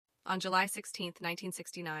On July 16,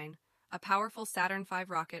 1969, a powerful Saturn V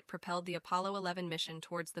rocket propelled the Apollo 11 mission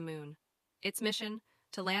towards the moon. Its mission,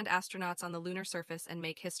 to land astronauts on the lunar surface and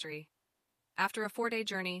make history. After a 4-day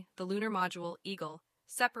journey, the lunar module, Eagle,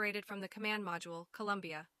 separated from the command module,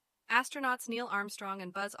 Columbia. Astronauts Neil Armstrong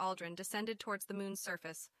and Buzz Aldrin descended towards the moon's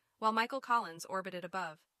surface, while Michael Collins orbited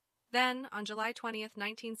above. Then, on July 20,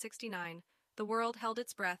 1969, the world held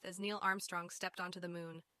its breath as Neil Armstrong stepped onto the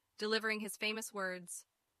moon, delivering his famous words,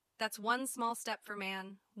 "That's one small step for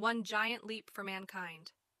man, one giant leap for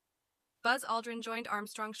mankind." Buzz Aldrin joined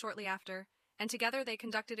Armstrong shortly after, and together they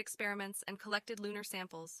conducted experiments and collected lunar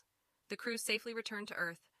samples. The crew safely returned to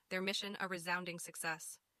Earth, their mission a resounding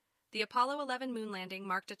success. The Apollo 11 moon landing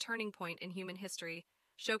marked a turning point in human history,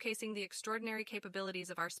 showcasing the extraordinary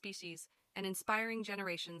capabilities of our species and inspiring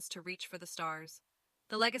generations to reach for the stars.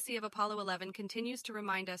 The legacy of Apollo 11 continues to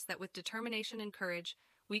remind us that with determination and courage,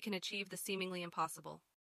 we can achieve the seemingly impossible.